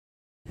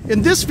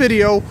In this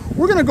video,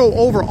 we're going to go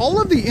over all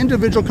of the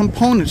individual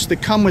components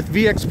that come with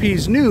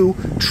VXP's new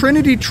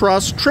Trinity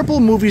Truss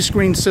Triple Movie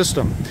Screen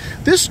System.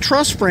 This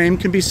truss frame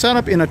can be set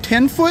up in a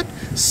 10-foot,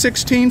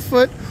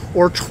 16-foot,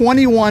 or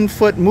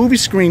 21-foot movie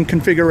screen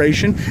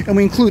configuration, and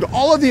we include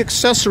all of the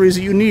accessories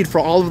that you need for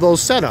all of those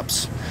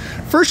setups.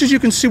 First, as you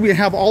can see, we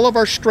have all of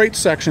our straight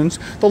sections.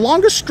 The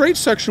longest straight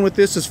section with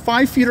this is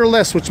 5 feet or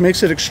less, which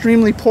makes it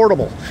extremely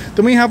portable.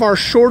 Then we have our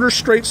shorter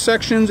straight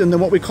sections, and then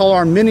what we call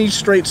our mini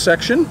straight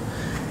section.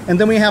 And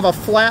then we have a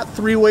flat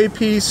three-way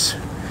piece,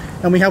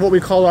 and we have what we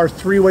call our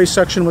three-way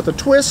section with a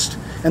twist.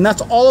 And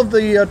that's all of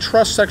the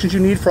truss sections you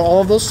need for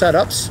all of those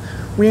setups.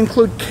 We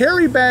include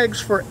carry bags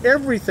for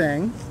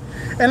everything,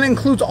 and it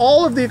includes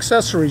all of the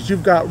accessories.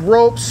 You've got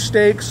ropes,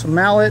 stakes,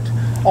 mallet,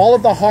 all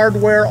of the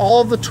hardware,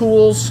 all of the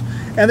tools.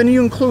 And then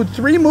you include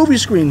 3 movie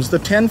screens, the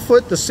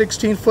 10-foot, the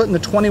 16-foot, and the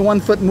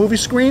 21-foot movie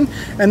screen.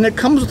 And it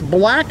comes with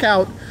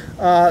blackout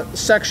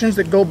sections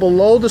that go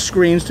below the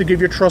screens to give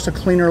your truss a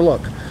cleaner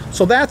look.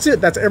 So that's it.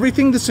 That's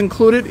everything that's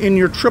included in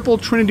your Triple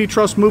Trinity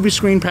Truss movie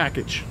screen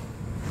package.